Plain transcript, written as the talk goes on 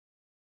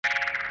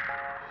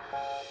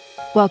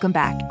Welcome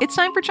back. It's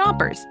time for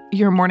Chompers,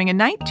 your morning and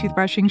night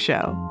toothbrushing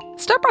show.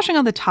 Start brushing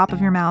on the top of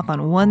your mouth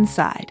on one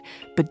side,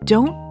 but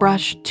don't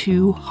brush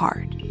too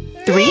hard.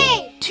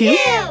 3, 2,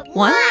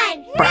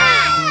 1,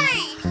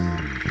 brush!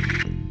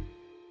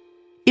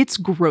 It's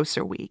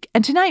Grocer Week,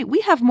 and tonight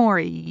we have more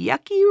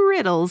yucky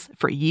riddles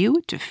for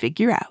you to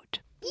figure out.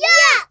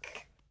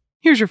 Yuck!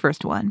 Here's your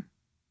first one.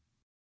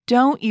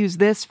 Don't use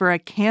this for a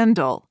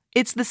candle.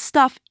 It's the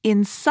stuff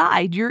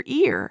inside your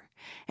ear.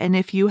 And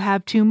if you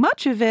have too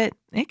much of it,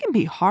 it can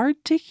be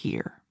hard to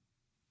hear.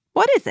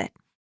 What is it?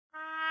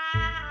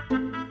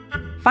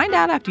 Find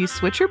out after you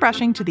switch your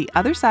brushing to the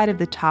other side of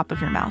the top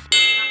of your mouth.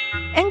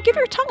 And give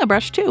your tongue a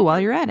brush too while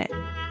you're at it.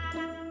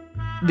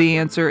 The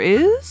answer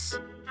is...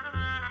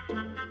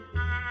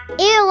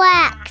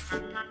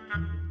 earwax.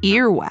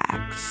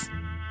 Earwax.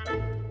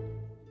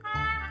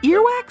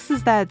 Earwax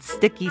is that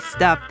sticky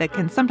stuff that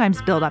can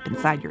sometimes build up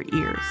inside your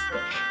ears.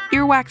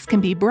 Earwax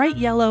can be bright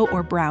yellow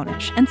or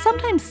brownish and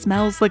sometimes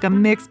smells like a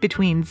mix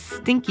between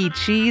stinky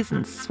cheese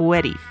and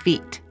sweaty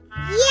feet.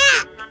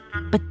 Yuck!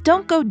 But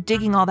don't go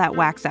digging all that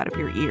wax out of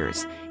your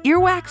ears.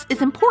 Earwax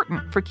is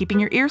important for keeping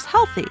your ears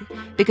healthy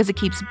because it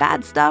keeps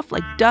bad stuff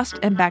like dust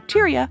and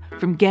bacteria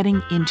from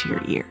getting into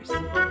your ears.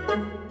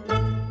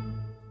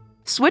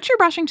 Switch your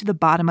brushing to the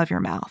bottom of your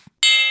mouth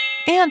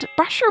and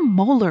brush your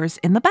molars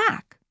in the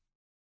back.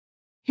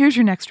 Here's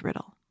your next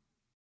riddle.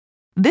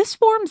 This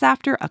forms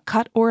after a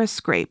cut or a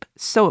scrape,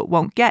 so it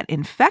won't get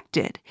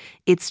infected.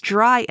 It's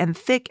dry and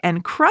thick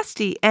and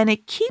crusty, and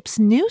it keeps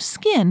new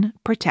skin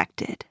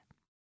protected.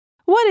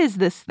 What is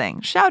this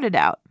thing? Shout it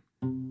out.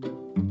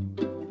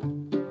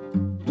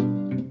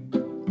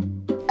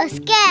 A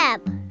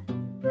scab.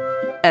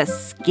 A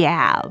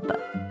scab.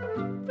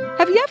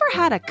 Have you ever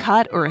had a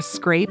cut or a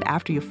scrape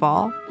after you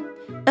fall?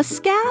 A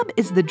scab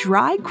is the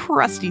dry,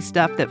 crusty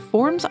stuff that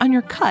forms on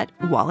your cut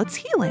while it's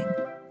healing.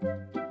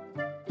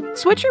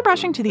 Switch your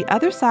brushing to the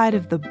other side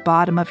of the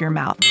bottom of your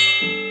mouth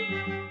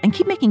and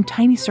keep making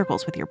tiny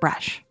circles with your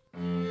brush.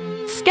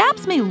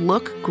 Scabs may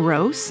look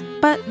gross,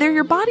 but they're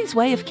your body's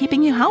way of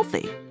keeping you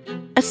healthy.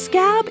 A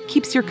scab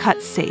keeps your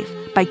cut safe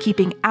by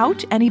keeping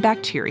out any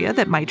bacteria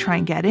that might try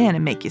and get in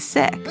and make you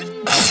sick.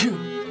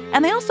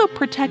 And they also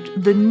protect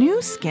the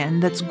new skin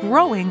that's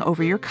growing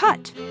over your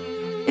cut.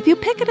 If you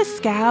pick at a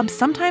scab,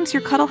 sometimes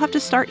your cut will have to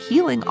start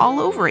healing all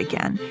over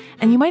again,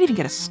 and you might even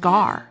get a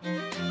scar.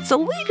 So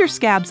leave your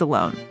scabs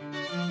alone.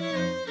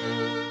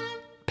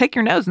 Pick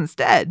your nose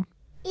instead.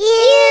 Ew!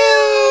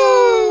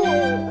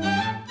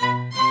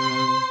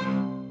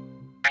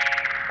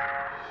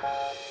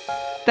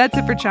 That's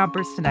it for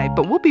Chompers tonight,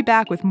 but we'll be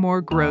back with more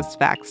gross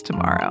facts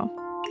tomorrow.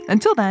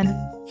 Until then,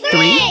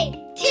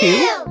 3, 2,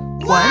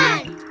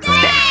 1,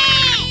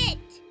 spit!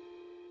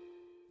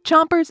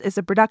 Chompers is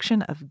a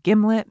production of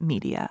Gimlet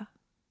Media.